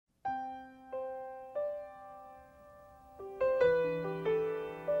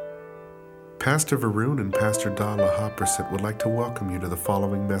Pastor Varun and Pastor Dala Hopperset would like to welcome you to the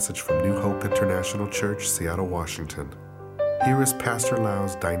following message from New Hope International Church, Seattle, Washington. Here is Pastor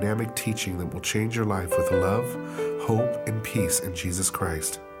Lau's dynamic teaching that will change your life with love, hope, and peace in Jesus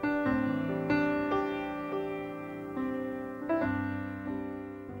Christ.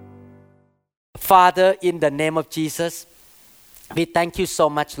 Father, in the name of Jesus, we thank you so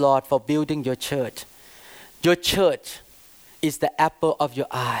much, Lord, for building your church. Your church is the apple of your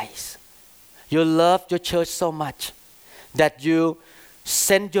eyes. You love your church so much that you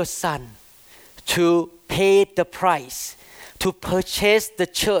sent your Son to pay the price, to purchase the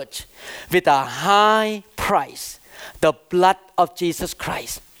church with a high price, the blood of Jesus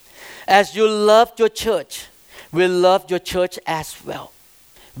Christ. As you love your church, we love your church as well.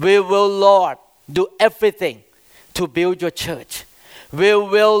 We will, Lord, do everything to build your church. We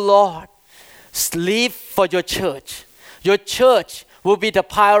will, Lord, live for your church. Your church will be the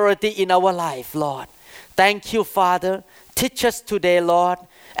priority in our life, Lord. Thank you, Father. Teach us today, Lord,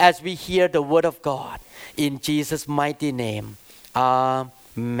 as we hear the word of God. In Jesus' mighty name.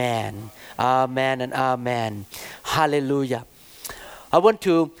 Amen. Amen and amen. Hallelujah. I want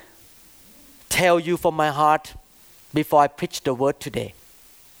to tell you from my heart before I preach the word today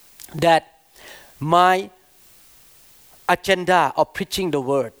that my agenda of preaching the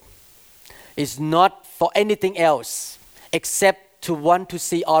word is not for anything else except to want to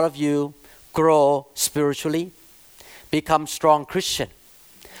see all of you grow spiritually, become strong Christian,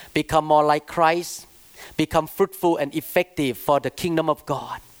 become more like Christ, become fruitful and effective for the kingdom of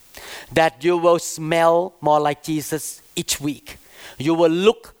God. That you will smell more like Jesus each week. You will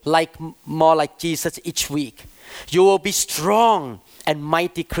look more like Jesus each week. You will be strong and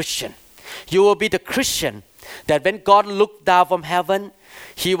mighty Christian. You will be the Christian that when God looked down from heaven,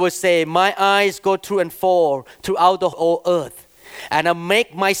 He will say, my eyes go through and fro throughout the whole earth. And I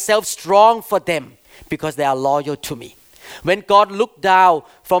make myself strong for them because they are loyal to me. When God looked down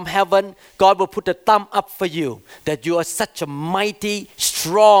from heaven, God will put a thumb up for you that you are such a mighty,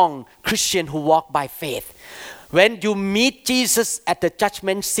 strong Christian who walk by faith. When you meet Jesus at the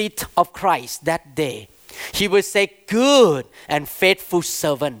judgment seat of Christ that day, He will say, good and faithful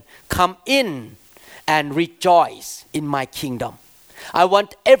servant, come in and rejoice in my kingdom. I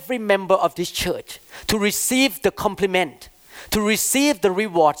want every member of this church to receive the compliment, to receive the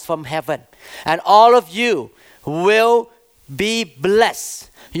rewards from heaven. And all of you will be blessed.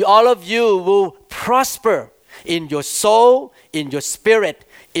 All of you will prosper in your soul, in your spirit,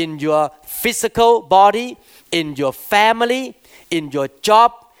 in your physical body, in your family, in your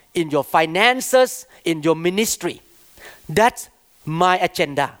job, in your finances, in your ministry. That's my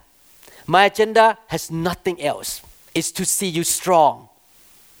agenda. My agenda has nothing else. It's to see you strong.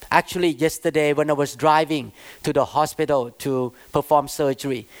 Actually, yesterday when I was driving to the hospital to perform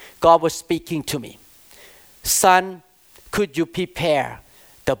surgery, God was speaking to me. Son, could you prepare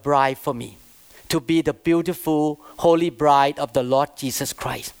the bride for me to be the beautiful, holy bride of the Lord Jesus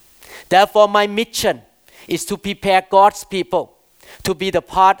Christ? Therefore, my mission is to prepare God's people to be the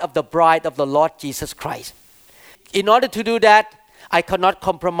part of the bride of the Lord Jesus Christ. In order to do that, I cannot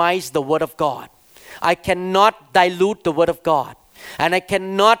compromise the Word of God. I cannot dilute the Word of God. And I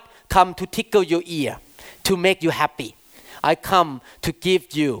cannot come to tickle your ear to make you happy. I come to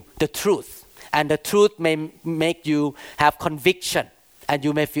give you the truth. And the truth may make you have conviction and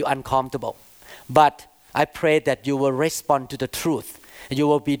you may feel uncomfortable. But I pray that you will respond to the truth. You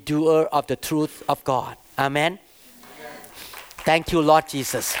will be doer of the truth of God. Amen? Thank you, Lord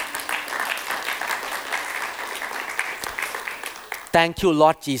Jesus. Thank you,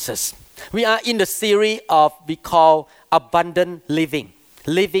 Lord Jesus. We are in the series of we call abundant living,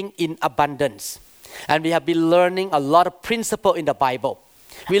 living in abundance. And we have been learning a lot of principles in the Bible.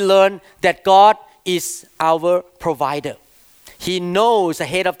 We learn that God is our provider. He knows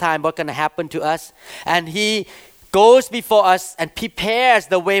ahead of time what's going to happen to us. And He goes before us and prepares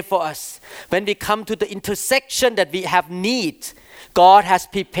the way for us. When we come to the intersection that we have need, God has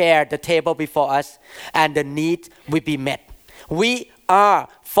prepared the table before us and the need will be met. We are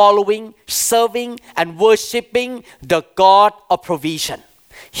following, serving, and worshiping the God of provision.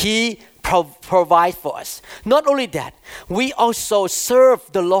 He provides for us. Not only that, we also serve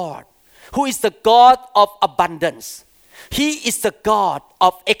the Lord, who is the God of abundance. He is the God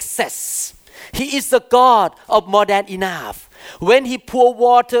of excess. He is the God of more than enough. When He poured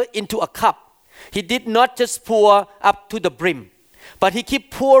water into a cup, He did not just pour up to the brim, but He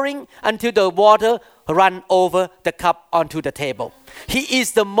kept pouring until the water run over the cup onto the table. He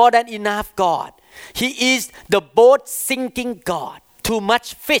is the more than enough God. He is the boat sinking God. Too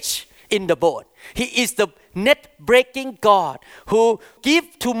much fish in the boat. He is the net-breaking God who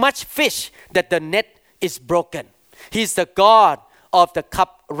gives too much fish that the net is broken. He's the God of the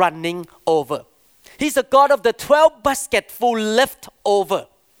cup running over. He's the God of the 12 baskets full left over.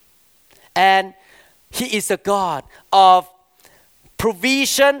 And He is a God of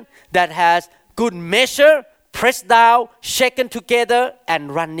provision that has good measure, pressed down, shaken together,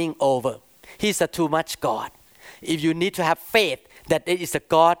 and running over. He's a too much God. If you need to have faith that it is a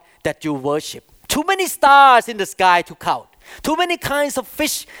God that you worship. Too many stars in the sky to count. Too many kinds of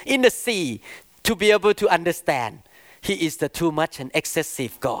fish in the sea to be able to understand. He is the too much and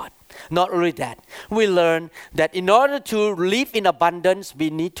excessive God. Not only that, we learn that in order to live in abundance, we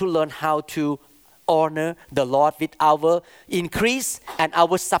need to learn how to honor the Lord with our increase and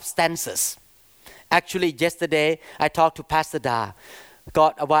our substances. Actually, yesterday, I talked to Pastor Da.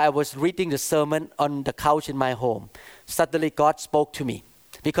 God, while I was reading the sermon on the couch in my home, suddenly God spoke to me.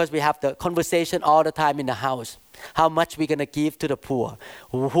 Because we have the conversation all the time in the house. How much we're going to give to the poor.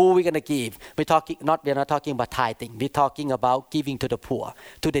 Who we're going to give. We're not talking about tithing. We're talking about giving to the poor,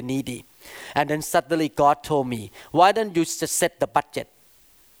 to the needy. And then suddenly God told me, why don't you just set the budget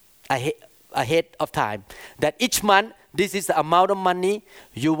ahead of time. That each month, this is the amount of money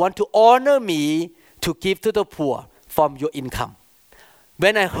you want to honor me to give to the poor from your income.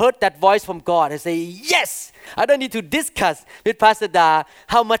 When I heard that voice from God, I say, yes, I don't need to discuss with Pastor Da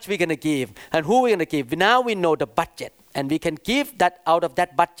how much we're going to give and who we're going to give. Now we know the budget and we can give that out of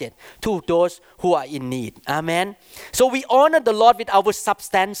that budget to those who are in need. Amen. So we honor the Lord with our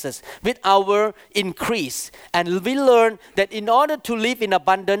substances, with our increase. And we learn that in order to live in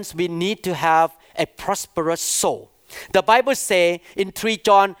abundance, we need to have a prosperous soul. The Bible says in 3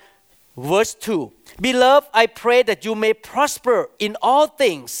 John verse 2, Beloved, I pray that you may prosper in all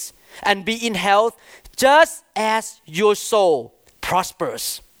things and be in health just as your soul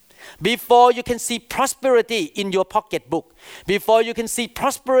prospers. Before you can see prosperity in your pocketbook, before you can see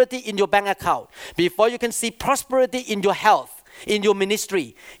prosperity in your bank account, before you can see prosperity in your health, in your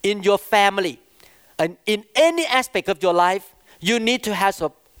ministry, in your family, and in any aspect of your life, you need to have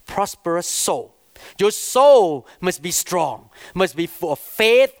a prosperous soul. Your soul must be strong, must be full of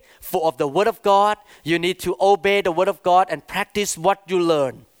faith, full of the Word of God. You need to obey the Word of God and practice what you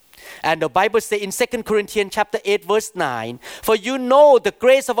learn. And the Bible says in 2 Corinthians chapter 8 verse 9, For you know the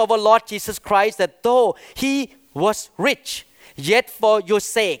grace of our Lord Jesus Christ, that though He was rich, yet for your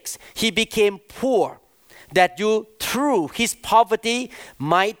sakes He became poor, that you through His poverty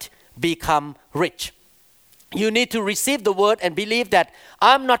might become rich. You need to receive the Word and believe that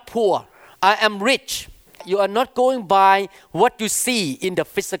I'm not poor, I am rich. You are not going by what you see in the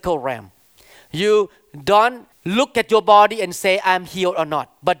physical realm. You don't look at your body and say, I'm healed or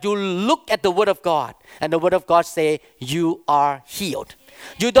not. But you look at the Word of God. And the Word of God say, you are healed.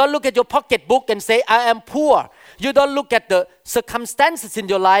 You don't look at your pocketbook and say, I am poor. You don't look at the circumstances in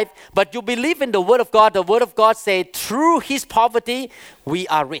your life. But you believe in the Word of God. The Word of God say, through His poverty, we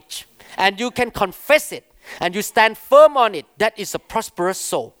are rich. And you can confess it. And you stand firm on it. That is a prosperous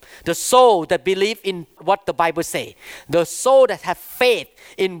soul. The soul that believes in what the Bible says. The soul that has faith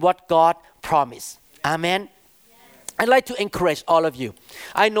in what God promised. Amen. I'd like to encourage all of you.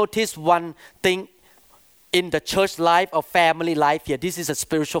 I noticed one thing in the church life or family life here. This is a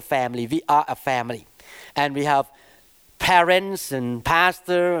spiritual family. We are a family. And we have parents and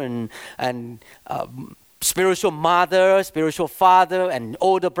pastor and spiritual mother, spiritual father, and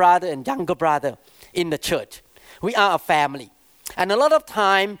older brother and younger brother in the church. We are a family. And a lot of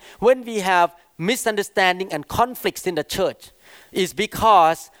time when we have misunderstanding and conflicts in the church is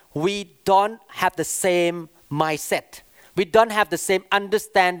because we don't have the same mindset. We don't have the same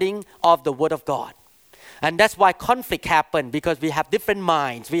understanding of the Word of God. And that's why conflict happens, because we have different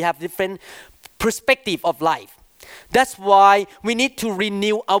minds. We have different perspective of life. That's why we need to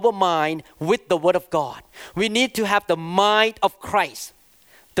renew our mind with the Word of God. We need to have the mind of Christ.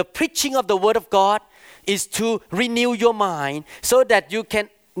 The preaching of the Word of God is to renew your mind so that you can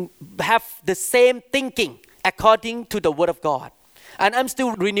have the same thinking according to the Word of God. And I'm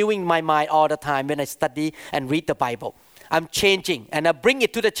still renewing my mind all the time when I study and read the Bible. I'm changing and I bring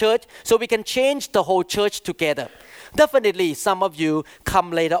it to the church so we can change the whole church together. Definitely some of you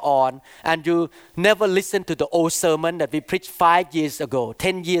come later on and you never listen to the old sermon that we preached 5 years ago,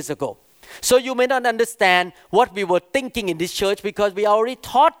 10 years ago. So you may not understand what we were thinking in this church because we already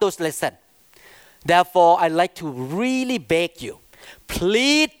taught those lessons. Therefore, I'd like to really beg you,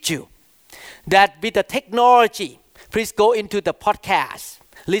 plead you, that with the technology, please go into the podcast,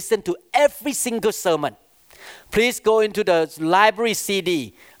 listen to every single sermon. Please go into the library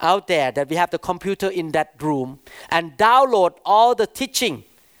CD out there that we have the computer in that room and download all the teaching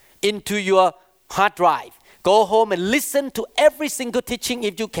into your hard drive. Go home and listen to every single teaching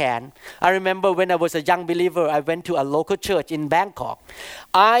if you can. I remember when I was a young believer, I went to a local church in Bangkok.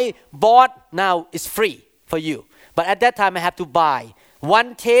 I bought, now it's free for you, but at that time I have to buy.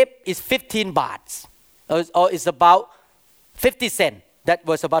 One tape is 15 bahts, or it's about 50 cents. That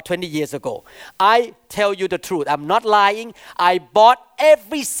was about 20 years ago. I tell you the truth, I'm not lying. I bought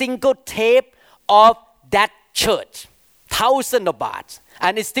every single tape of that church, thousands of bahts,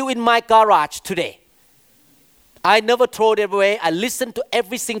 and it's still in my garage today. I never throw it away. I listen to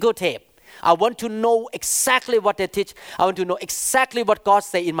every single tape. I want to know exactly what they teach. I want to know exactly what God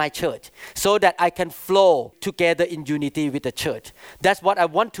says in my church so that I can flow together in unity with the church. That's what I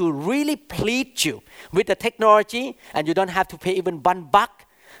want to really plead you with the technology, and you don't have to pay even $1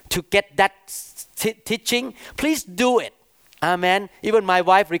 to get that teaching. Please do it. Amen. Even my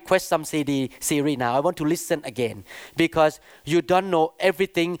wife requests some CD series now. I want to listen again because you don't know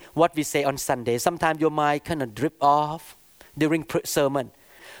everything what we say on Sunday. Sometimes your mind kind of drip off during sermon.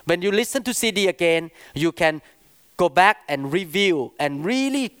 When you listen to CD again, you can go back and review and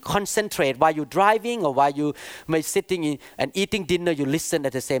really concentrate while you're driving or while you may sitting and eating dinner. You listen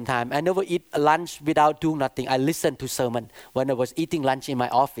at the same time. I never eat lunch without doing nothing. I listen to sermon when I was eating lunch in my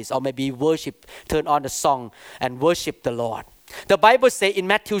office, or maybe worship, turn on the song and worship the Lord. The Bible says in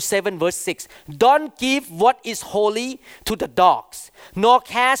Matthew 7 verse 6, don't give what is holy to the dogs, nor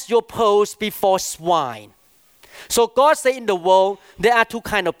cast your pearls before swine. So God said in the world, there are two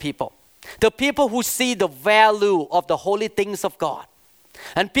kinds of people. The people who see the value of the holy things of God,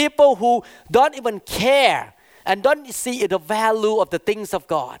 and people who don't even care and don't see the value of the things of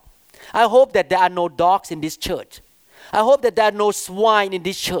God. I hope that there are no dogs in this church. I hope that there are no swine in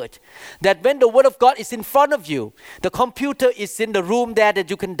this church. That when the Word of God is in front of you, the computer is in the room there that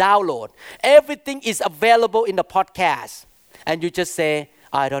you can download. Everything is available in the podcast. And you just say,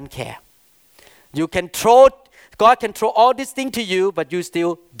 I don't care. You can God can throw all these things to you, but you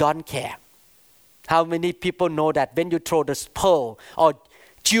still don't care. How many people know that when you throw the pearl or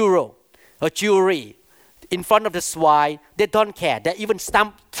jewelry in front of the swine, they don't care. They even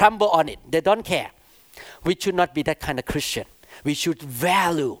tremble on it. They don't care. We should not be that kind of Christian. We should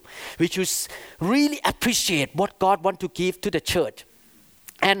value. We should really appreciate what God wants to give to the church.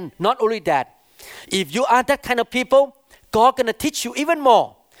 And not only that, if you are that kind of people, God going to teach you even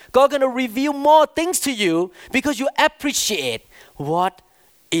more. God going to reveal more things to you because you appreciate what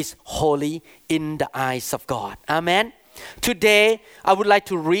is holy in the eyes of God. Amen. Today, I would like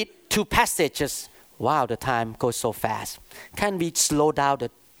to read two passages. Wow, the time goes so fast. Can we slow down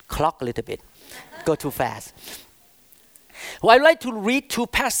the clock a little bit? Go too fast. Well, I'd like to read two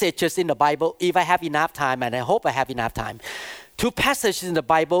passages in the Bible if I have enough time, and I hope I have enough time. Two passages in the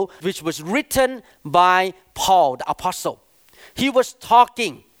Bible which was written by Paul, the apostle. He was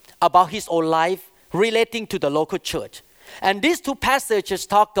talking about his own life relating to the local church. And these two passages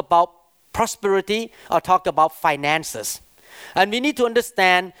talk about prosperity or talk about finances. And we need to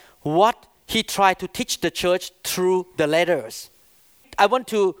understand what he tried to teach the church through the letters. I want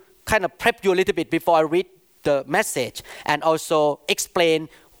to kind of prep you a little bit before I read the message and also explain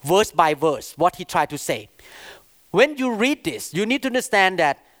verse by verse what he tried to say. When you read this, you need to understand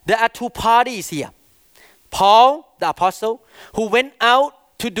that there are two parties here. Paul, the apostle, who went out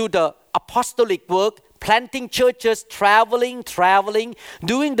to do the apostolic work, planting churches, traveling,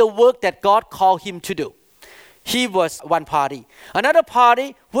 doing the work that God called him to do. He was one party. Another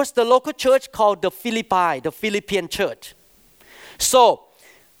party was the local church called the Philippian church. So,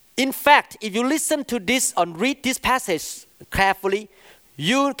 in fact, if you listen to this and read this passage carefully,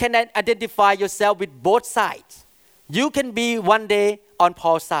 you can identify yourself with both sides. You can be one day on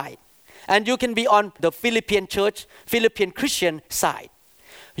Paul's side, and you can be on the Philippian church, Philippian Christian side.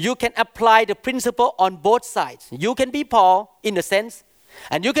 You can apply the principle on both sides. You can be Paul in a sense,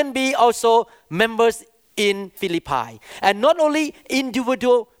 and you can be also members in Philippi. And not only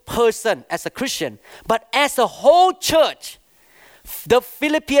individual person as a Christian, but as a whole church. The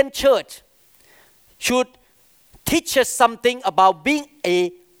Philippian church should teach us something about being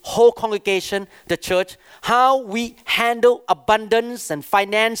a whole congregation, the church, how we handle abundance and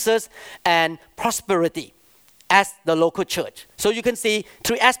finances and prosperity as the local church. So you can see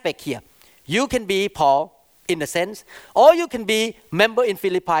three aspects here. You can be Paul in a sense, or you can be member in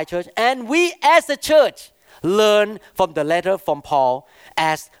Philippi church, and we as a church learn from the letter from Paul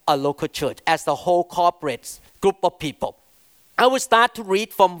as a local church, as a whole corporate group of people. I will start to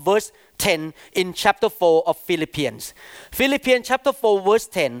read from verse 10 in chapter 4 of Philippians. Philippians chapter 4 verse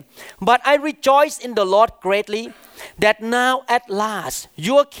 10. But I rejoice in the Lord greatly that now at last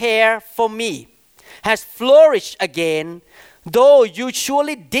your care for me has flourished again, though you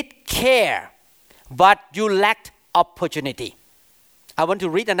surely did care, but you lacked opportunity. I want to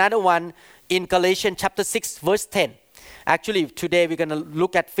read another one in Galatians chapter 6, verse 10. Actually, today we're going to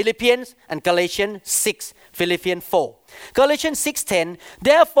look at Philippians and Galatians 6, Philippians 4. Galatians 6:10,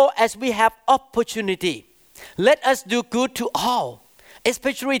 therefore, as we have opportunity, let us do good to all,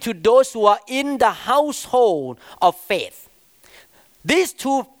 especially to those who are in the household of faith. These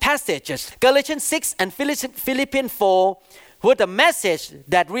two passages, Galatians 6 and Philippians 4, were the message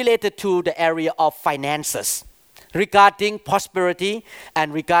that related to the area of finances, regarding prosperity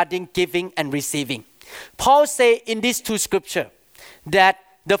and regarding giving and receiving. Paul said in these two scriptures that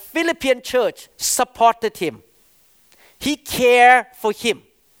the Philippian church supported him. He cared for him,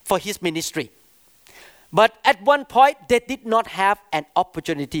 for his ministry. But at one point, they did not have an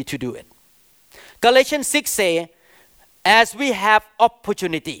opportunity to do it. Galatians 6 says, as we have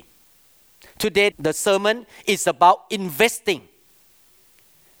opportunity. Today, the sermon is about investing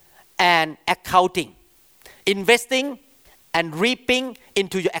and accounting. Investing and reaping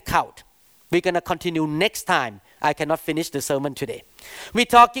into your account. We're going to continue next time. I cannot finish the sermon today. We're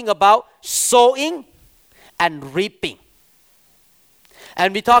talking about sowing and reaping.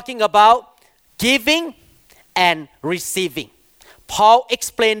 And we're talking about giving and receiving. Paul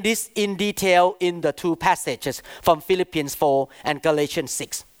explained this in detail in the two passages from Philippians 4 and Galatians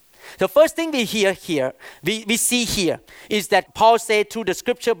 6. The first thing we see here is that Paul said through the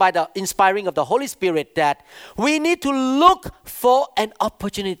scripture by the inspiring of the Holy Spirit that we need to look for an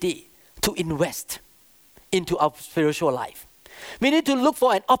opportunity to invest into our spiritual life. We need to look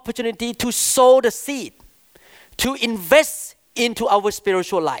for an opportunity to sow the seed, to invest into our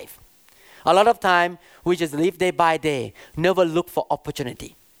spiritual life. A lot of time we just live day by day, never look for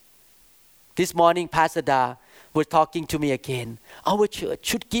opportunity. This morning, Pastor Da was talking to me again. Our church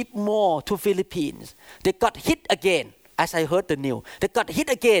should give more to Philippines. They got hit again, as I heard the news. They got hit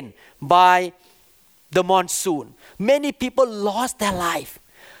again by the monsoon. Many people lost their life.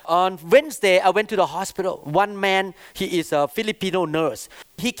 On Wednesday, I went to the hospital. One man, he is a Filipino nurse.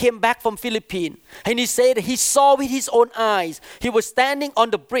 He came back from Philippines and he said he saw with his own eyes. He was standing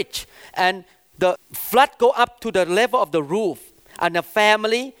on the bridge and the flood go up to the level of the roof. And a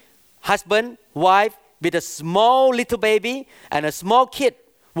family, husband, wife, with a small little baby and a small kid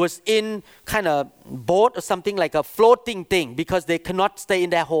was in kind of boat or something like a floating thing because they cannot stay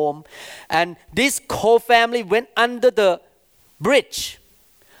in their home. And this whole family went under the bridge.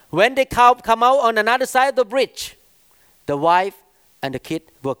 When they come out on another side of the bridge, the wife and the kid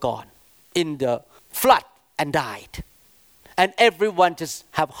were gone in the flood and died. And everyone just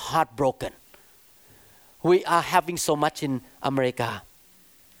have heartbroken. We are having so much in America.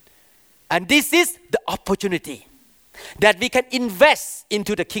 And this is the opportunity that we can invest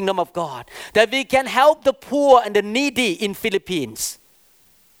into the kingdom of God, that we can help the poor and the needy in Philippines.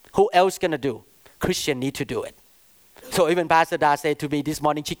 Who else gonna do? Christians need to do it. So even Pastor Da said to me this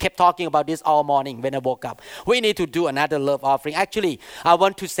morning, she kept talking about this all morning when I woke up. We need to do another love offering. Actually, I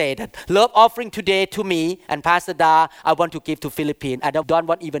want to say that love offering today to me and Pastor Da, I want to give to Philippines. I don't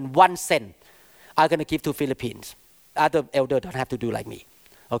want even 1 cent. I'm going to give to Philippines. Other elders don't have to do like me.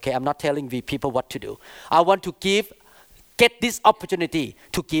 Okay, I'm not telling the people what to do. I want to get this opportunity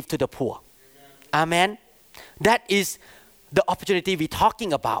to give to the poor. Amen. That is the opportunity we're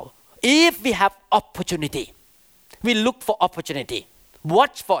talking about. If we have opportunity, we look for opportunity.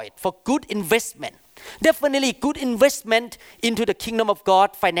 Watch for it, for good investment. Definitely good investment into the kingdom of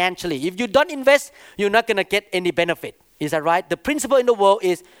God financially. If you don't invest, you're not going to get any benefit. Is that right? The principle in the world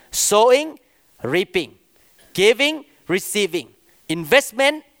is sowing, reaping, giving, receiving,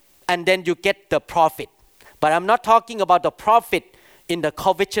 investment, and then you get the profit. But I'm not talking about the profit in the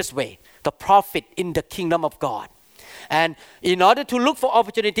covetous way, the profit in the kingdom of God. And in order to look for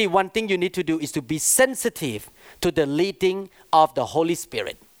opportunity, one thing you need to do is to be sensitive to the leading of the Holy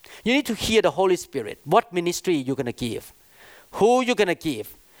Spirit. You need to hear the Holy Spirit. What ministry you're going to give? Who you're going to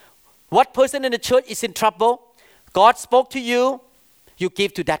give? What person in the church is in trouble? God spoke to you, you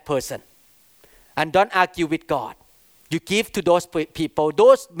give to that person. And don't argue with God. You give to those people,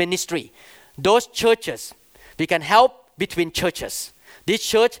 those ministry, those churches. We can help between churches. This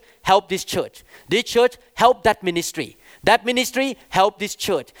church help this church. This church help that ministry. That ministry help this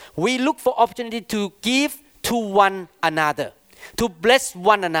church. We look for opportunity to give to one another, to bless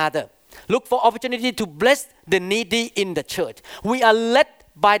one another. Look for opportunity to bless the needy in the church. We are led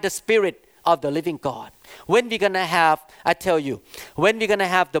by the Spirit of the living God. When we're going to have, I tell you, when we're going to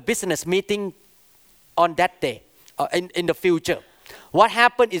have the business meeting on that day, in the future, what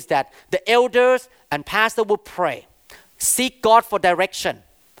happened is that the elders and pastor will pray, seek God for direction.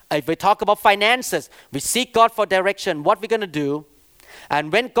 If we talk about finances, we seek God for direction, what we're going to do.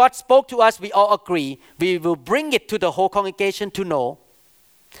 And when God spoke to us, we all agree. We will bring it to the whole congregation to know.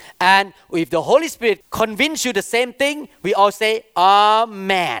 And if the Holy Spirit convince you the same thing, we all say,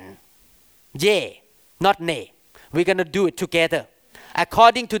 Amen. Yea, not nay. We're going to do it together.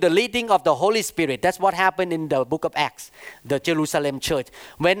 According to the leading of the Holy Spirit. That's what happened in the book of Acts, the Jerusalem church.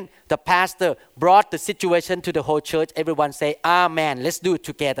 When the pastor brought the situation to the whole church, everyone say, Amen. Let's do it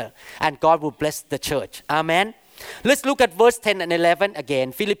together. And God will bless the church. Amen. Let's look at verse 10 and 11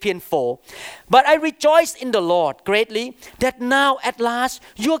 again, Philippians 4. But I rejoice in the Lord greatly that now at last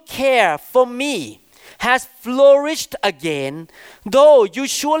your care for me has flourished again, though you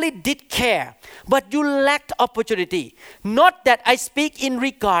surely did care, but you lacked opportunity. Not that I speak in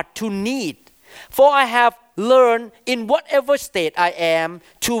regard to need, for I have learned in whatever state I am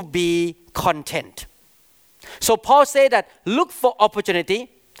to be content. So Paul said that look for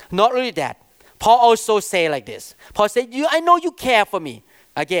opportunity. Not only that, Paul also say like this. Paul said, I know you care for me.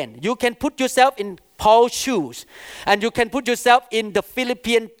 Again, you can put yourself in Paul's shoes, and you can put yourself in the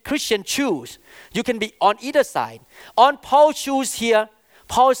Philippian Christian shoes. You can be on either side. On Paul's shoes here,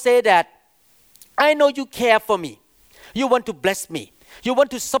 Paul said that, I know you care for me. You want to bless me. You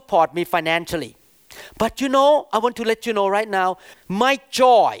want to support me financially. But I want to let you know right now, my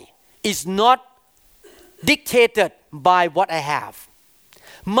joy is not dictated by what I have.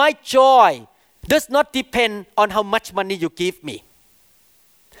 My joy does not depend on how much money you give me.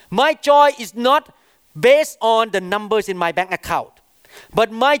 My joy is not based on the numbers in my bank account.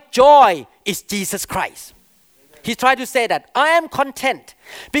 But my joy is Jesus Christ. He tried to say that I am content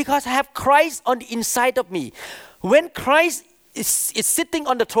because I have Christ on the inside of me. When Christ is sitting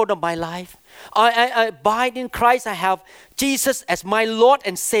on the throne of my life, I abide in Christ. I have Jesus as my Lord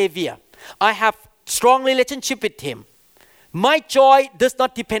and Savior. I have strong relationship with Him. My joy does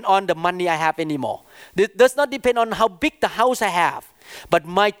not depend on the money I have anymore. It does not depend on how big the house I have. But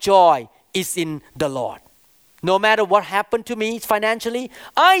my joy is in the Lord. No matter what happened to me financially,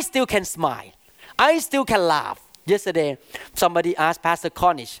 I still can smile. I still can laugh. Yesterday, somebody asked Pastor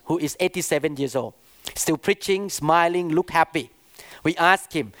Cornish, who is 87 years old, still preaching, smiling, look happy. We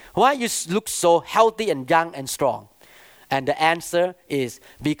asked him, why you look so healthy and young and strong? And the answer is,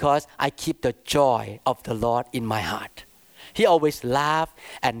 because I keep the joy of the Lord in my heart. He always laugh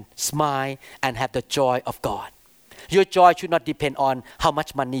and smile and have the joy of God. Your joy should not depend on how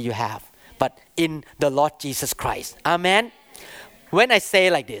much money you have, but in the Lord Jesus Christ. Amen. When I say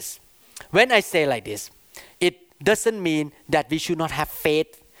like this, it doesn't mean that we should not have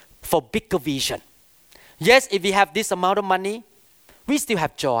faith for bigger vision. Yes, if we have this amount of money, we still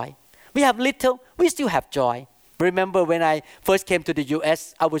have joy. We have little, we still have joy. Remember when I first came to the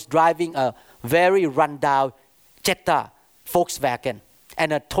US, I was driving a very rundown Jetta Volkswagen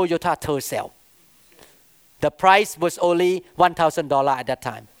and a Toyota Tercel. The price was only $1,000 at that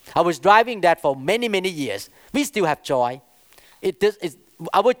time. I was driving that for many, many years. We still have joy.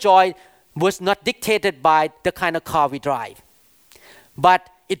 Our joy was not dictated by the kind of car we drive. But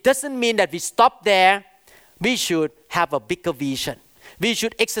it doesn't mean that we stop there. We should have a bigger vision. We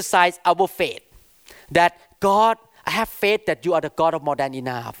should exercise our faith. That God, I have faith that you are the God of more than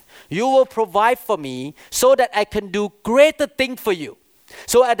enough. You will provide for me so that I can do greater things for you.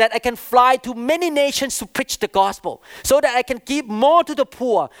 So that I can fly to many nations to preach the gospel. So that I can give more to the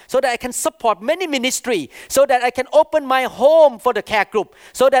poor. So that I can support many ministries. So that I can open my home for the care group.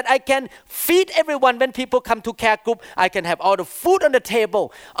 So that I can feed everyone when people come to care group. I can have all the food on the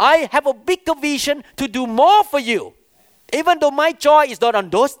table. I have a bigger vision to do more for you. Even though my joy is not on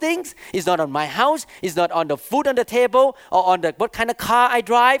those things, it's not on my house, it's not on the food on the table, or on what kind of car I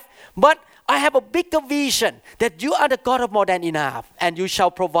drive, but I have a bigger vision that you are the God of more than enough, and you shall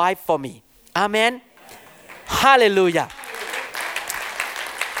provide for me. Amen. Hallelujah.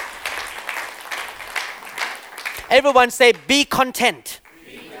 Everyone say, be content.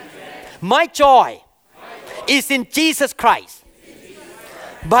 Be content. My joy is in Jesus Christ.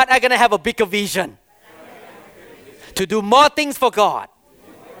 But I'm going to have a bigger vision to do more things for God.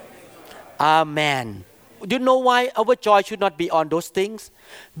 Amen. Do you know why our joy should not be on those things?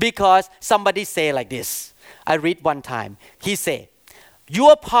 Because somebody say like this. I read one time. He said,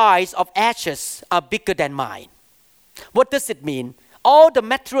 your piles of ashes are bigger than mine. What does it mean? All the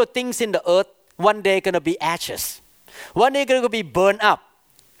material things in the earth one day going to be ashes. One day going to be burned up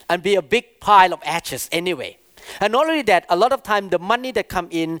and be a big pile of ashes anyway. And not only that, a lot of time the money that come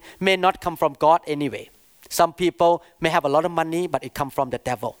in may not come from God anyway. Some people may have a lot of money, but it comes from the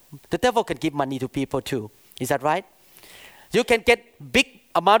devil. The devil can give money to people too. Is that right? You can get big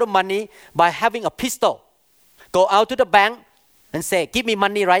amount of money by having a pistol. Go out to the bank and say, give me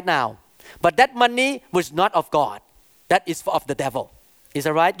money right now. But that money was not of God. That is of the devil. Is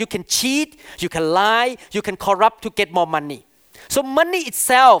that right? You can cheat, you can lie, you can corrupt to get more money. So money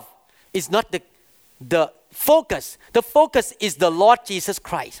itself is not the focus. The focus is the Lord Jesus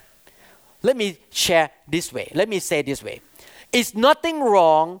Christ. Let me share this way. Let me say this way. It's nothing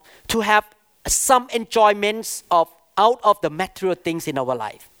wrong to have some enjoyments out of the material things in our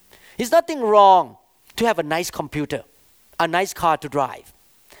life. It's nothing wrong to have a nice computer, a nice car to drive.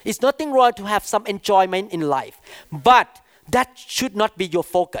 It's nothing wrong to have some enjoyment in life. But that should not be your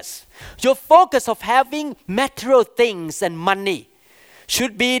focus. Your focus of having material things and money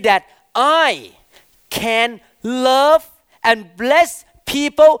should be that I can love and bless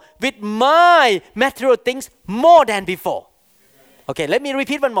people with my material things more than before. Okay, let me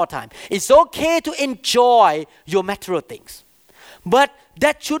repeat one more time. It's okay to enjoy your material things, but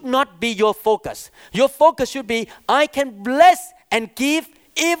that should not be your focus. Your focus should be, I can bless and give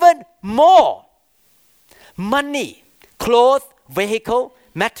even more. Money, clothes, vehicle,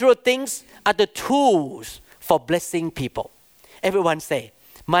 material things are the tools for blessing people. Everyone say,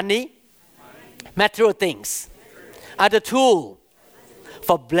 money, material things are the tool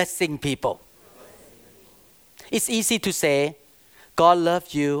for blessing people. It's easy to say, God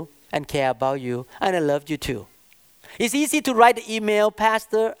loves you and care about you, and I love you too. It's easy to write the email,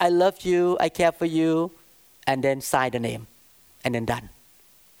 Pastor, I love you, I care for you, and then sign the name, and then done.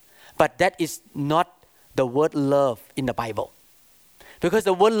 But that is not the word love in the Bible. Because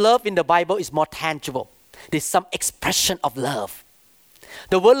the word love in the Bible is more tangible. There's some expression of love.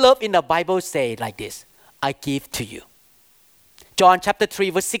 The word love in the Bible say like this, I give to you. John chapter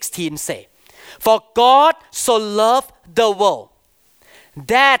 3 verse 16 say, for God so loved the world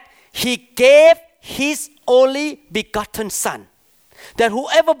that He gave His only begotten Son, that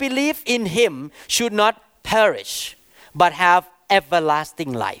whoever believes in Him should not perish, but have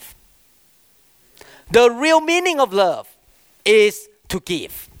everlasting life. The real meaning of love is to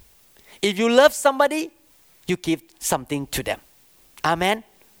give. If you love somebody, you give something to them. Amen?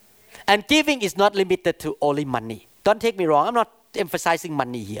 And giving is not limited to only money. Don't take me wrong, I'm not emphasizing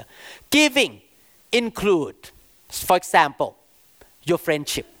money here. Giving include, for example, your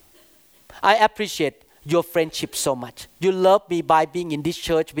friendship. I appreciate your friendship so much. You love me by being in this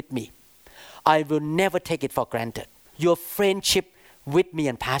church with me. I will never take it for granted. Your friendship with me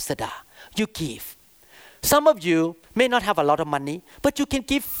and Pastor Da. You give. Some of you may not have a lot of money, but you can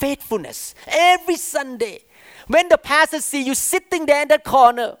give faithfulness every Sunday. When the pastor see you sitting there in that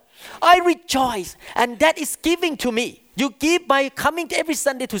corner, I rejoice, and that is giving to me. You give by coming every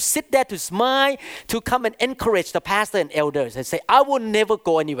Sunday to sit there, to smile, to come and encourage the pastor and elders and say, I will never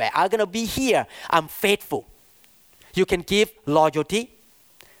go anywhere. I'm going to be here. I'm faithful. You can give loyalty.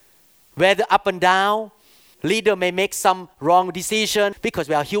 Whether up and down, leader may make some wrong decision because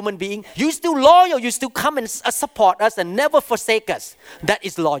we are human beings. You still loyal. You still come and support us and never forsake us. That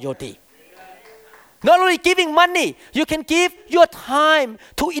is loyalty. Not only giving money, you can give your time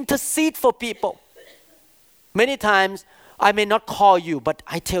to intercede for people. Many times, I may not call you, but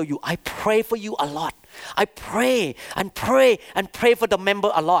I tell you, I pray for you a lot. I pray and pray and pray for the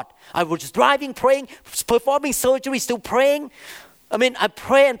member a lot. I was driving, praying, performing surgery, still praying. I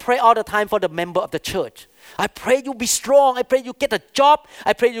pray and pray all the time for the member of the church. I pray you be strong. I pray you get a job.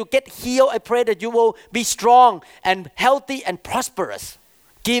 I pray you get healed. I pray that you will be strong and healthy and prosperous.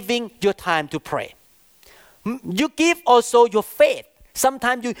 Giving your time to pray. You give also your faith.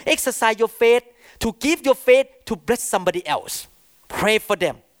 Sometimes you exercise your faith to give your faith to bless somebody else. Pray for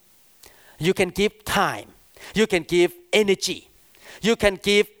them. You can give time. You can give energy. You can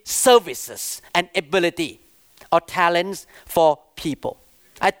give services and ability or talents for people.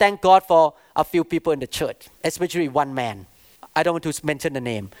 I thank God for a few people in the church, especially one man. I don't want to mention the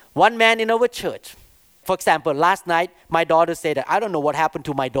name. One man in our church. For example, last night, my daughter said that I don't know what happened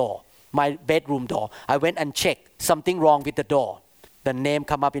to my door, my bedroom door. I went and checked something wrong with the door. The name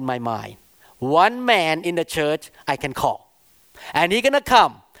come up in my mind. One man in the church I can call. And he's going to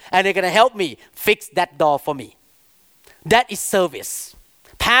come and he's going to help me fix that door for me. That is service.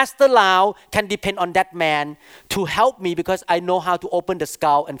 Pastor Lau can depend on that man to help me because I know how to open the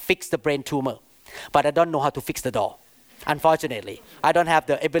skull and fix the brain tumor. But I don't know how to fix the door. Unfortunately, I don't have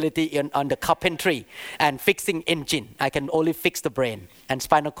the ability on the carpentry and fixing engine. I can only fix the brain and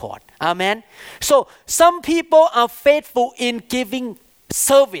spinal cord. Amen. So some people are faithful in giving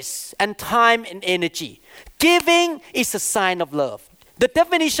service and time and energy. Giving is a sign of love. The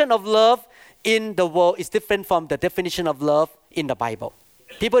definition of love in the world is different from the definition of love in the Bible.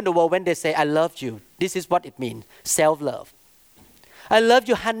 People in the world, when they say, I love you, this is what it means, self-love. I love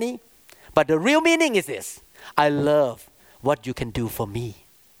you, honey. But the real meaning is this. I love what you can do for me.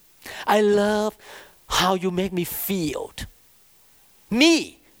 I love how you make me feel.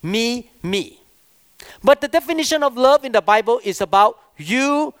 Me. But the definition of love in the Bible is about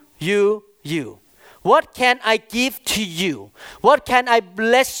you. What can I give to you? What can I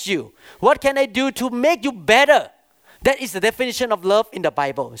bless you? What can I do to make you better? That is the definition of love in the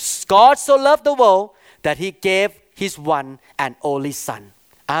Bible. God so loved the world that He gave His one and only Son.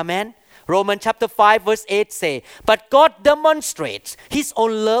 Amen. Romans chapter 5 verse 8 say, but God demonstrates His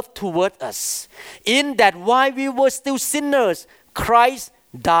own love toward us, in that while we were still sinners, Christ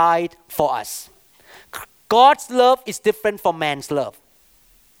died for us. God's love is different from man's love.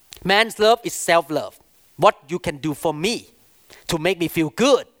 Man's love is self-love. What you can do for me to make me feel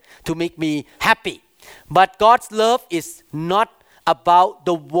good, to make me happy. But God's love is not about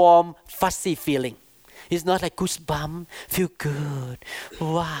the warm, fuzzy feeling. It's not like goosebumps, feel good.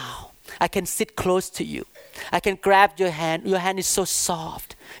 Wow, I can sit close to you. I can grab your hand. Your hand is so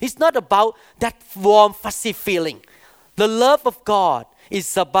soft. It's not about that warm, fuzzy feeling. The love of God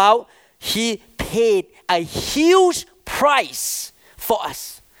is about He paid a huge price for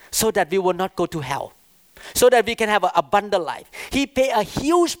us so that we will not go to hell, so that we can have an abundant life. He paid a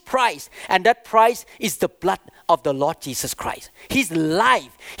huge price, and that price is the blood of the Lord Jesus Christ. His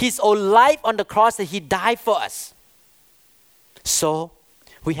life, His own life on the cross, that He died for us. So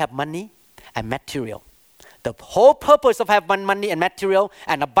we have money and material. The whole purpose of having money and material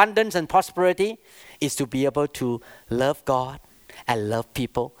and abundance and prosperity is to be able to love God and love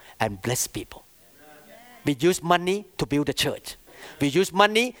people and bless people. We use money to build a church. We use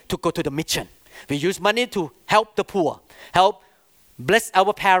money to go to the mission. We use money to help the poor, help bless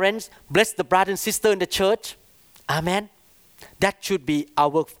our parents, bless the brother and sister in the church. Amen. That should be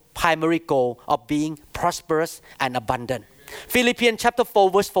our primary goal of being prosperous and abundant. Philippians chapter 4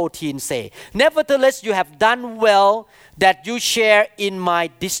 verse 14 say, nevertheless you have done well that you share in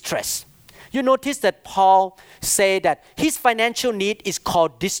my distress. You notice that Paul said that his financial need is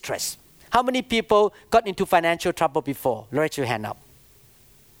called distress. How many people got into financial trouble before? Raise your hand up.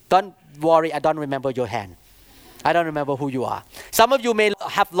 Don't worry, I don't remember your hand. I don't remember who you are. Some of you may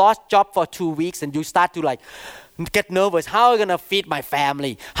have lost job for 2 weeks and you start to get nervous. How am I going to feed my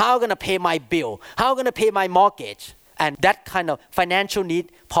family? How am I going to pay my bill? How am I going to pay my mortgage? And that kind of financial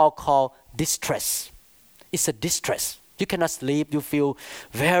need Paul called distress. It's a distress. You cannot sleep. You feel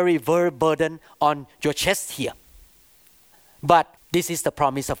very burden on your chest here. But this is the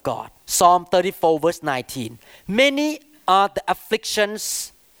promise of God. Psalm 34 verse 19. Many are the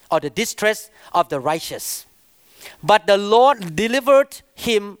afflictions or the distress of the righteous, but the Lord delivered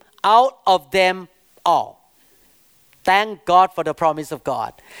him out of them all. Thank God for the promise of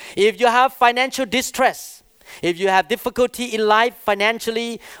God. If you have financial distress, if you have difficulty in life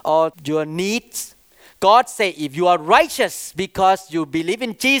financially or your needs, God says if you are righteous because you believe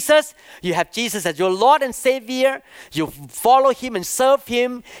in Jesus, you have Jesus as your Lord and Savior, you follow Him and serve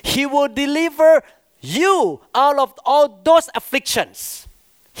Him, He will deliver you out of all those afflictions.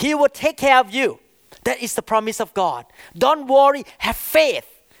 He will take care of you. That is the promise of God. Don't worry, have faith.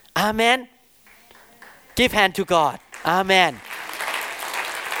 Amen. Give hand to God. Amen.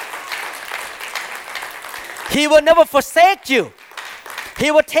 He will never forsake you.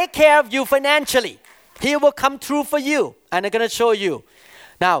 He will take care of you financially. He will come through for you. And I'm going to show you.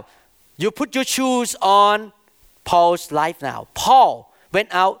 Now, you put your shoes on Paul's life now. Paul went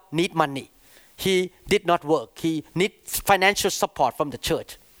out, need money. He did not work. He needs financial support from the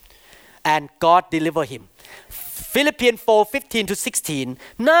church. And God delivered him. Philippians 4:15-16.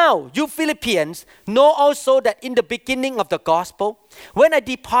 Now, you Philippians know also that in the beginning of the gospel, when I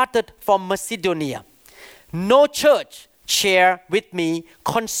departed from Macedonia, no church shared with me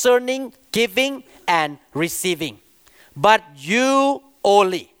concerning giving and receiving, but you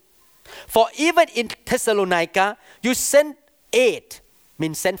only. For even in Thessalonica, you sent aid,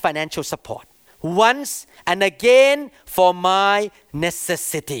 means sent financial support, once and again for my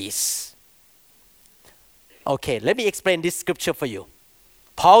necessities. Okay, let me explain this scripture for you.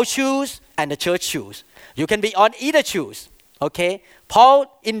 Paul's shoes and the church shoes. You can be on either shoes. Okay,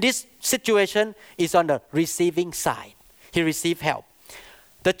 Paul in this situation is on the receiving side. He received help.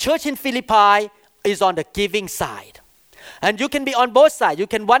 The church in Philippi is on the giving side. And you can be on both sides. You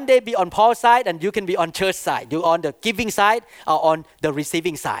can one day be on Paul's side and you can be on church side. You're on the giving side or on the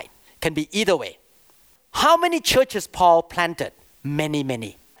receiving side. Can be either way. How many churches Paul planted? Many,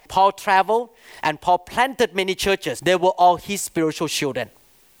 many. Paul traveled and Paul planted many churches. They were all his spiritual children.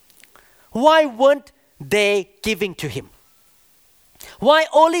 Why weren't they giving to him? Why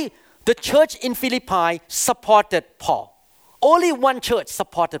only the church in Philippi supported Paul? Only one church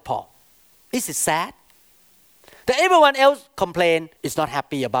supported Paul. Is it sad? That everyone else complained, is not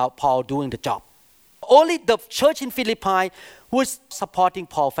happy about Paul doing the job. Only the church in Philippi was supporting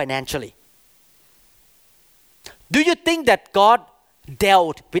Paul financially. Do you think that God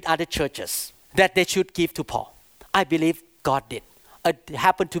dealt with other churches that they should give to Paul? I believe God did. It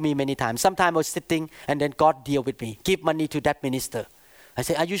happened to me many times. Sometimes I was sitting and then God deal with me. Give money to that minister. I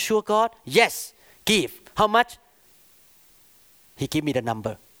say, are you sure, God? Yes, give. How much? He gave me the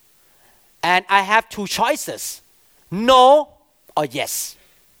number. And I have two choices. No or yes.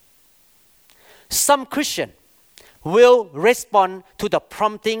 Some Christian will respond to the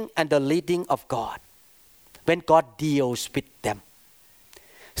prompting and the leading of God when God deals with them.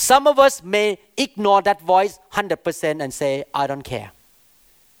 Some of us may ignore that voice 100% and say, I don't care.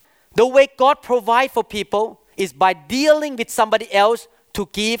 The way God provides for people is by dealing with somebody else to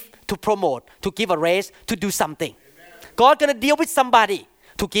give, to promote, to give a raise, to do something. God's going to deal with somebody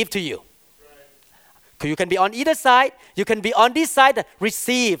to give to you. Right. You can be on either side. You can be on this side,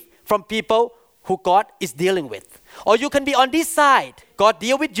 receive from people who God is dealing with. Or you can be on this side. God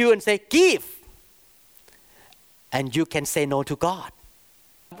deal with you and say, give. And you can say no to God.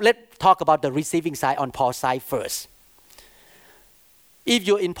 Let's talk about the receiving side on Paul's side first. If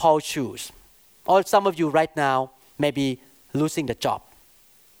you're in Paul's shoes, or some of you right now may be losing the job,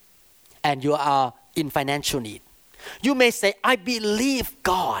 and you are in financial need, you may say, I believe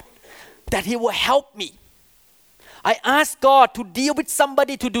God that He will help me. I ask God to deal with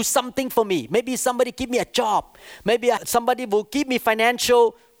somebody to do something for me. Maybe somebody give me a job. Maybe somebody will give me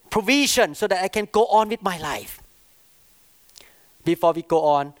financial provision so that I can go on with my life. Before we go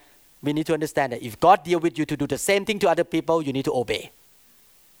on, we need to understand that if God deal with you to do the same thing to other people, you need to obey.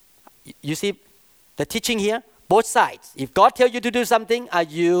 You see the teaching here? Both sides. If God tells you to do something, are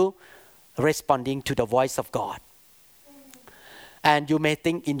you responding to the voice of God? And you may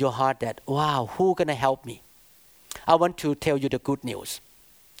think in your heart that, wow, who's going to help me? I want to tell you the good news.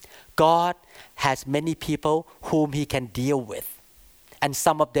 God has many people whom He can deal with, and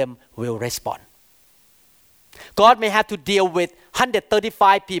some of them will respond. God may have to deal with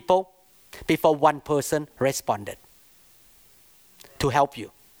 135 people before one person responded to help you.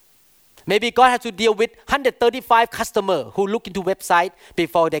 Maybe God has to deal with 135 customers who look into website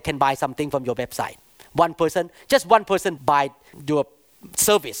before they can buy something from your website. Just one person buy your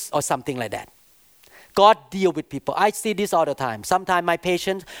service or something like that. God deal with people. I see this all the time. Sometimes my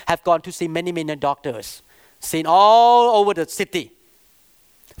patients have gone to see many doctors, seen all over the city,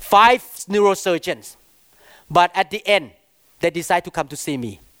 5 neurosurgeons. But at the end, they decide to come to see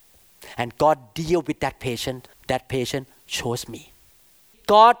me. And God deal with that patient. That patient chose me.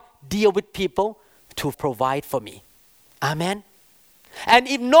 God deal with people to provide for me. Amen. And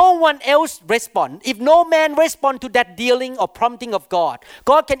if no one else respond, if no man respond to that dealing or prompting of God,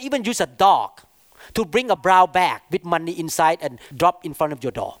 God can even use a dog to bring a brown bag with money inside and drop in front of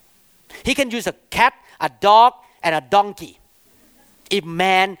your door. He can use a cat, a dog, and a donkey if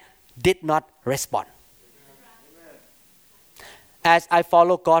man did not respond. As I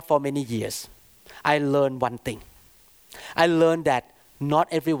follow God for many years, I learned one thing. I learned that not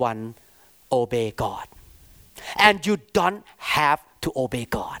everyone obey God. And you don't have to obey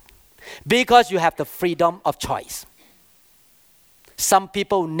God because you have the freedom of choice. Some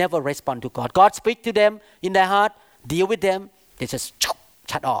people never respond to God. God speaks to them in their heart, deal with them, they just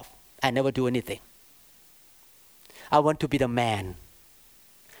shut off and never do anything. I want to be the man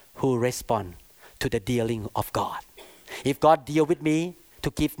who responds to the dealing of God. If God deal with me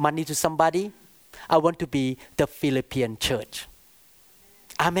to give money to somebody, I want to be the Philippian church.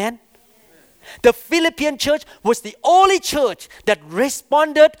 Amen? The Philippian church was the only church that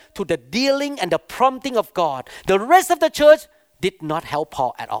responded to the dealing and the prompting of God. The rest of the church did not help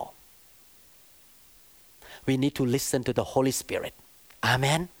Paul at all. We need to listen to the Holy Spirit.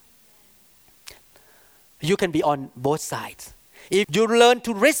 Amen? You can be on both sides. If you learn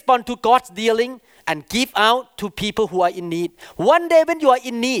to respond to God's dealing and give out to people who are in need, one day when you are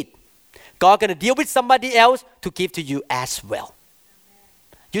in need, God is going to deal with somebody else to give to you as well.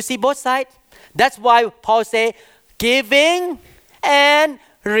 You see both sides? That's why Paul says, giving and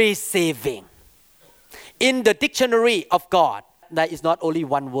receiving. In the dictionary of God, there is not only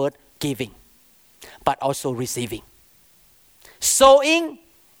one word, giving, but also receiving. Sowing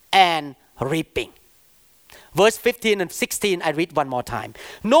and reaping. Verse 15 and 16, I read one more time.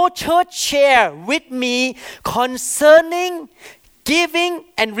 No church share with me concerning giving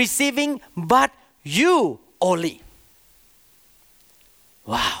and receiving, but you only.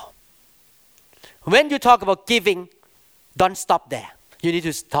 Wow. When you talk about giving, don't stop there. You need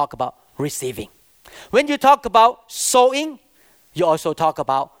to talk about receiving. When you talk about sowing, you also talk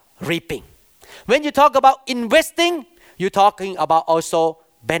about reaping. When you talk about investing, you're talking about also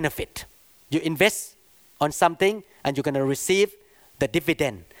benefit. You invest on something and you're going to receive the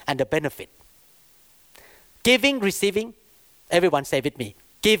dividend and the benefit. Giving, receiving, everyone say with me.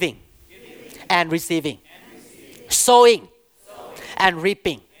 Giving, and receiving. Sowing, and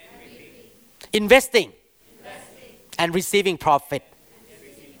reaping. Investing, and receiving profit.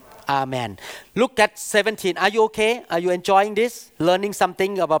 Amen. Look at 17. Are you okay? Are you enjoying this? Learning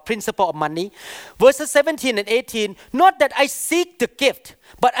something about principle of money. Verses 17 and 18. Not that I seek the gift,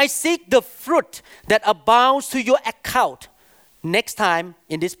 but I seek the fruit that abounds to your account. Next time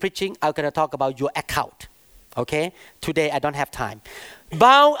in this preaching, I'm going to talk about your account. Okay? Today I don't have time.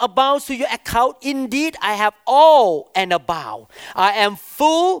 Abounds to your account. Indeed, I have all and abound. I am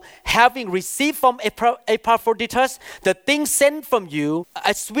full, having received from Epaphroditus the things sent from you,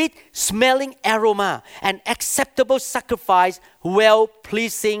 a sweet smelling aroma, an acceptable sacrifice, well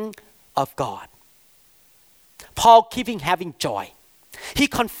pleasing of God. Paul keeping having joy. He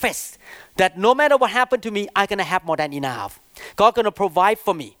confessed that no matter what happened to me, I'm going to have more than enough. God's going to provide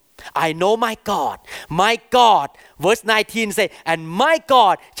for me. I know my God, verse 19 says, and my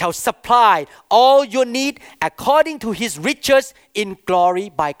God shall supply all your need according to his riches in glory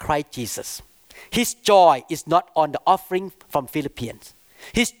by Christ Jesus. His joy is not on the offering from Philippians.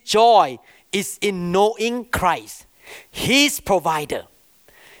 His joy is in knowing Christ, his provider.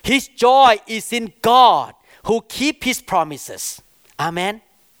 His joy is in God who keeps his promises. Amen.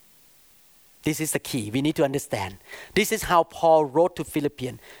 This is the key. We need to understand. This is how Paul wrote to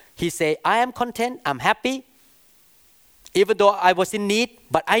Philippians. He said, I am content, I'm happy, even though I was in need,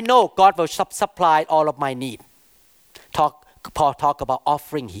 but I know God will supply all of my need. Paul talk about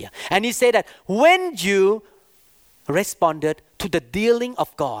offering here. And he said that when you responded to the dealing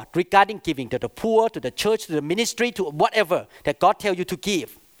of God regarding giving to the poor, to the church, to the ministry, to whatever that God tells you to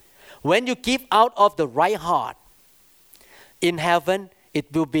give, when you give out of the right heart, in heaven,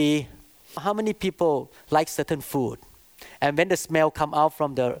 it will be, how many people like certain food? And when the smell come out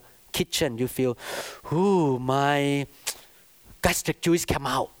from the kitchen, you feel, ooh, my gastric juice come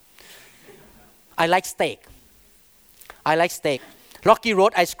out. I like steak. Rocky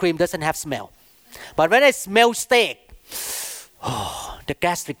Road ice cream doesn't have smell. But when I smell steak, the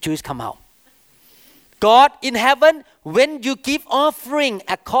gastric juice come out. God in heaven, when you give offering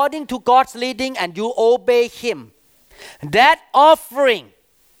according to God's leading and you obey him, that offering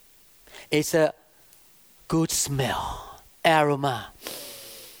is a good smell. Aroma.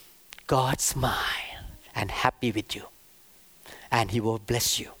 God smile and happy with you, and he will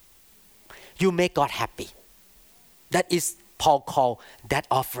bless you. You make God happy. That is Paul called that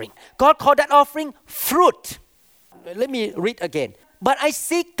offering. God called that offering fruit. Let me read again. But I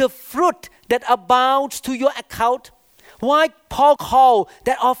seek the fruit that abounds to your account. Why Paul called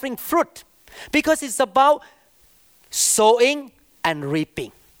that offering fruit? Because it's about sowing and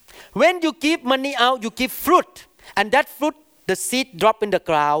reaping. When you give money out, you give fruit. And that fruit, the seed drop in the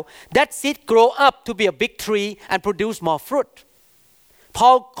ground, that seed grow up to be a big tree and produce more fruit.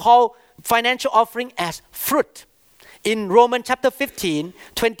 Paul called financial offering as fruit. In Romans chapter 15,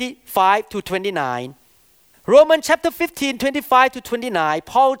 25 to 29, Romans chapter 15, 25 to 29,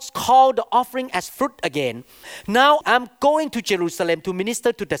 Paul called the offering as fruit again. Now I'm going to Jerusalem to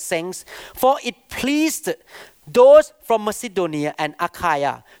minister to the saints, for it pleased those from Macedonia and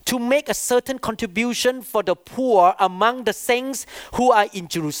Achaia to make a certain contribution for the poor among the saints who are in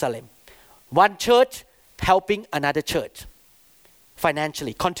Jerusalem. One church helping another church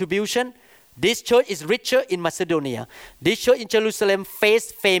financially. Contribution. This church is richer in Macedonia. This church in Jerusalem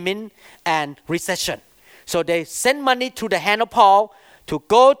faced famine and recession. So they send money through the hand of Paul to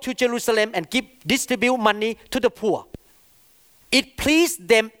go to Jerusalem and distribute money to the poor. It pleased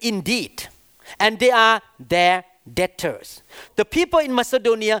them indeed. And they are their debtors. The people in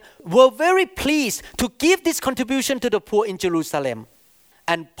Macedonia were very pleased to give this contribution to the poor in Jerusalem.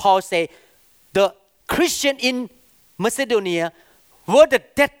 And Paul said, the Christian in Macedonia were the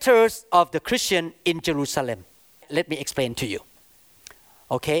debtors of the Christian in Jerusalem. Let me explain to you.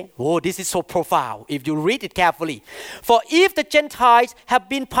 Okay? Oh, this is so profound if you read it carefully. For if the Gentiles have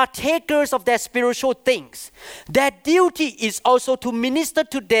been partakers of their spiritual things, their duty is also to minister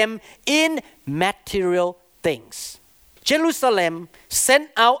to them in material things. Jerusalem sent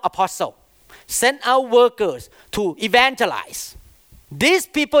out apostles, sent out workers to evangelize. These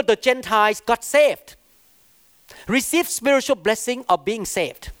people, the Gentiles, got saved, received spiritual blessing of being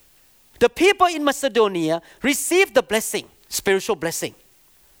saved. The people in Macedonia received the blessing, spiritual blessing.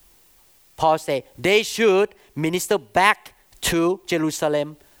 Paul said they should minister back to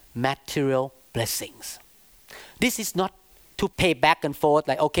Jerusalem material blessings. This is not to pay back and forth.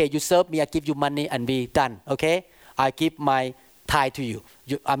 Like, okay, you serve me, I give you money, and we done. Okay, I give my tithe to you.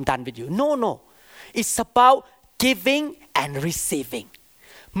 I'm done with you. No. It's about giving and receiving.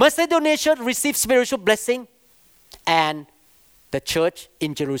 Macedonia church received spiritual blessing, and the church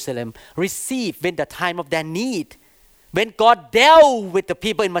in Jerusalem received when the time of their need. When God dealt with the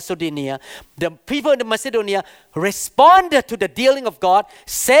people in Macedonia, the people in Macedonia responded to the dealing of God,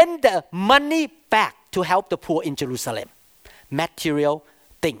 sent the money back to help the poor in Jerusalem. Material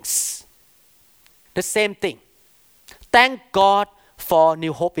things. The same thing. Thank God for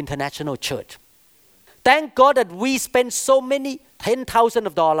New Hope International Church. Thank God that we spend so many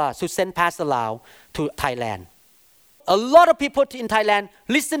 $10,000 to send Pastor Lau to Thailand. A lot of people in Thailand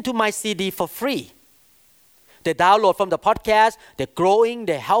listen to my CD for free. They download from the podcast, they're growing,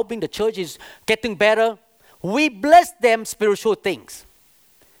 they're helping, the church is getting better. We bless them spiritual things.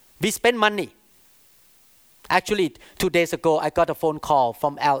 We spend money. Actually, 2 days ago, I got a phone call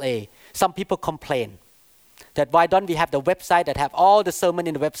from LA. Some people complain that why don't we have the website that have all the sermon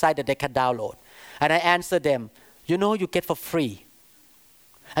in the website that they can download. And I answered them, you get for free.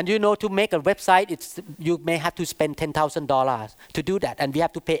 And to make a website, you may have to spend $10,000 to do that. And we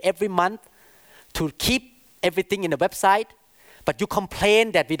have to pay every month to keep everything in the website, but you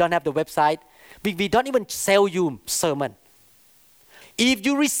complain that we don't have the website. We don't even sell you sermon. If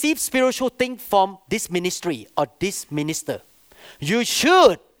you receive spiritual thing from this ministry or this minister, you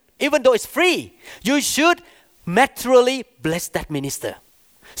should, even though it's free, you should materially bless that minister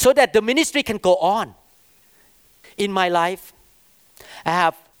so that the ministry can go on. In my life, I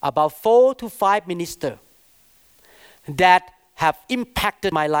have about 4 to 5 ministers that have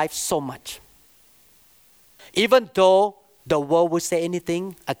impacted my life so much. Even though the world will say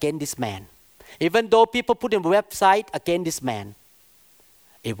anything against this man, even though people put in the website against this man,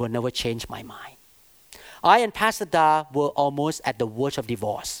 it will never change my mind. I and Pastor Da were almost at the verge of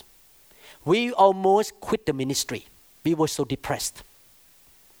divorce. We almost quit the ministry. We were so depressed.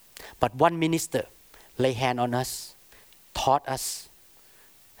 But one minister laid hand on us, taught us,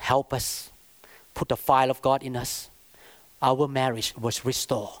 helped us, put the fire of God in us. Our marriage was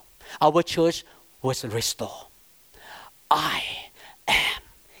restored. Our church was restored. I am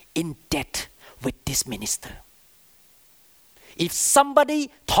in debt with this minister. If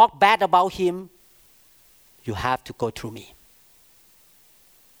somebody talk bad about him, you have to go through me.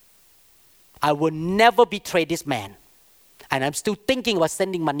 I will never betray this man. And I'm still thinking about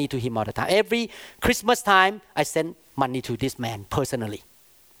sending money to him all the time. Every Christmas time, I send money to this man personally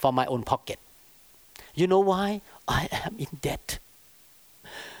from my own pocket. You know why? I am in debt.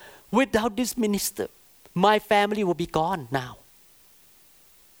 Without this minister, my family will be gone now.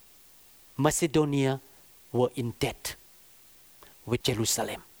 Macedonia were in debt with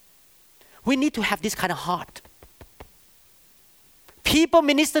Jerusalem. We need to have this kind of heart. People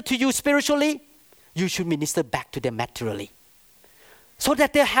minister to you spiritually, you should minister back to them materially, so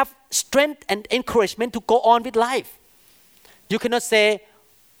that they have strength and encouragement to go on with life. You cannot say,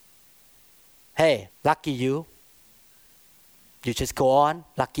 hey, lucky you. You just go on,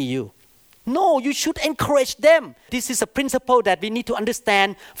 lucky you. No, you should encourage them. This is a principle that we need to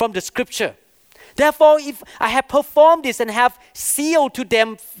understand from the scripture. Therefore, if I have performed this and have sealed to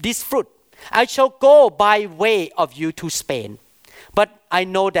them this fruit, I shall go by way of you to Spain. But I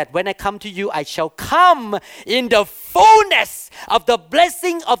know that when I come to you, I shall come in the fullness of the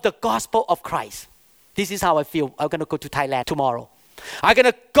blessing of the gospel of Christ. This is how I feel. I'm going to go to Thailand tomorrow. I'm going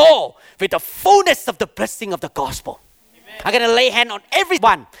to go with the fullness of the blessing of the gospel. Amen. I'm going to lay hand on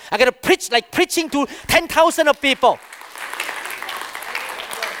everyone. I'm going to preach like preaching to 10,000 of people.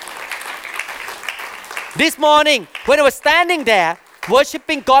 This morning, when I was standing there,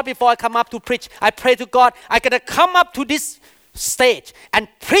 worshiping God before I come up to preach, I pray to God, I'm going to come up to this stage and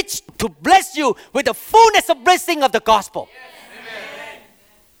preach to bless you with the fullness of blessing of the gospel. Yes.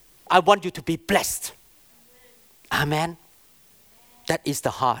 I want you to be blessed. Amen. That is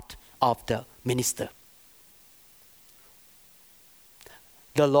the heart of the minister.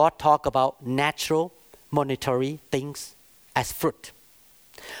 The Lord talked about natural monetary things as fruit.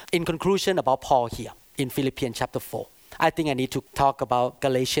 In conclusion about Paul here in Philippians chapter 4. I think I need to talk about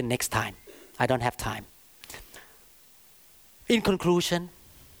Galatians next time. I don't have time. In conclusion,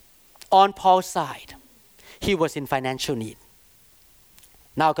 on Paul's side, he was in financial need.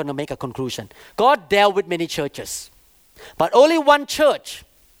 Now I'm going to make a conclusion. God dealt with many churches, but only one church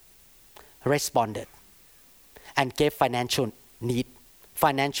responded and gave financial need,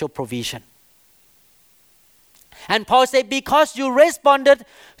 financial provision. And Paul said, because you responded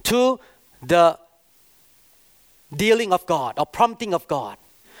to the dealing of God or prompting of God,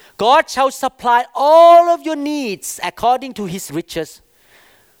 God shall supply all of your needs according to His riches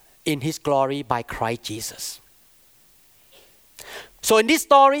in His glory by Christ Jesus. So in this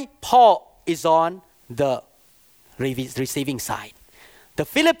story, Paul is on the receiving side. The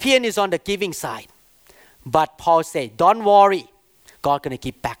Philippian is on the giving side. But Paul said, don't worry, God's going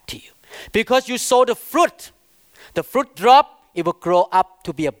to give back to you. Because you sow the fruit drop, it will grow up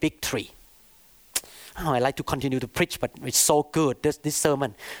to be a big tree. Oh, I like to continue to preach, but it's so good, this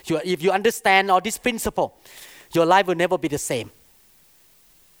sermon. If you understand all this principle, your life will never be the same.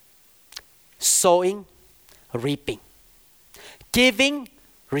 Sowing, reaping. Giving,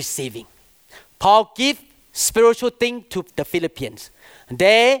 receiving. Paul gave spiritual things to the Philippians.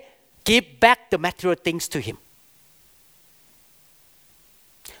 They give back the material things to him.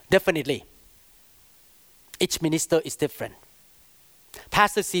 Definitely. Each minister is different.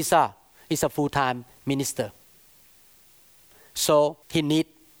 Pastor Caesar is a full-time minister. So he needs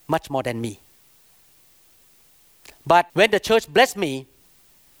much more than me. But when the church bless me,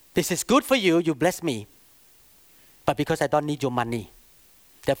 this is good for you, you bless me. But because I don't need your money,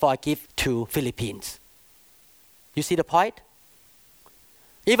 therefore I give to Philippines. You see the point?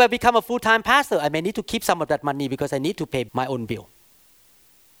 If I become a full-time pastor, I may need to keep some of that money because I need to pay my own bill.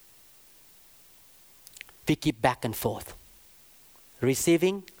 We give back and forth.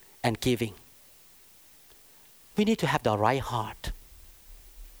 Receiving and giving. We need to have the right heart.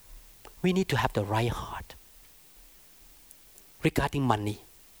 We need to have the right heart regarding money.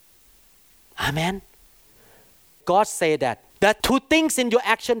 Amen. God said that there are two things in your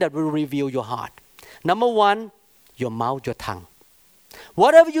action that will reveal your heart. Number one, your mouth, your tongue.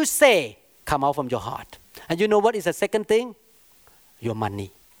 Whatever you say, come out from your heart. And you know what is the second thing? Your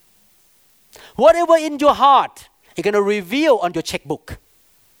money. Whatever in your heart, it's going to reveal on your checkbook.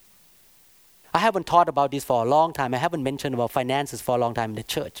 I haven't taught about this for a long time. I haven't mentioned about finances for a long time in the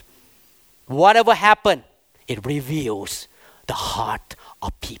church. Whatever happened, it reveals the heart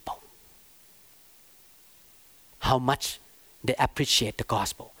of people. How much they appreciate the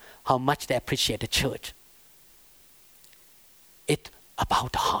gospel. How much they appreciate the church. It's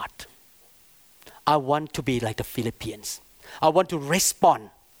about the heart. I want to be like the Philippians. I want to respond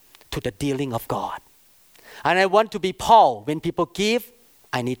to the dealing of God. And I want to be Paul. When people give,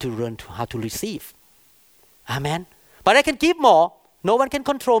 I need to learn how to receive. Amen. But I can give more. No one can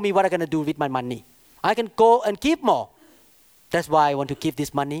control me what I'm going to do with my money. I can go and give more. That's why I want to give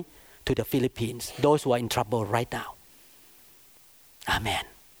this money to the Philippines, those who are in trouble right now. Amen.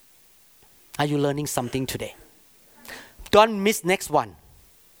 Are you learning something today? Don't miss next one.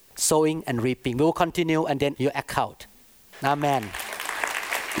 Sowing and reaping. We will continue and then your account. Amen.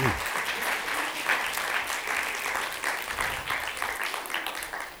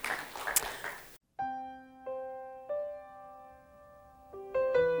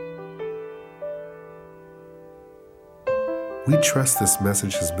 We trust this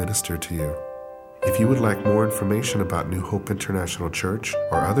message has ministered to you. If you would like more information about New Hope International Church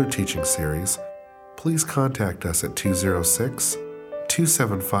or other teaching series, please contact us at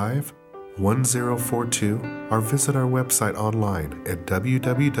 206-275-1042 or visit our website online at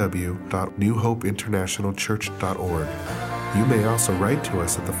www.newhopeinternationalchurch.org. You may also write to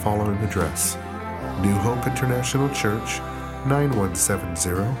us at the following address: New Hope International Church,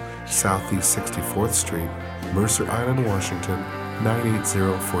 9170 Southeast 64th Street, Mercer Island, Washington,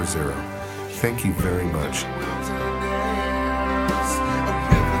 98040. Thank you very much.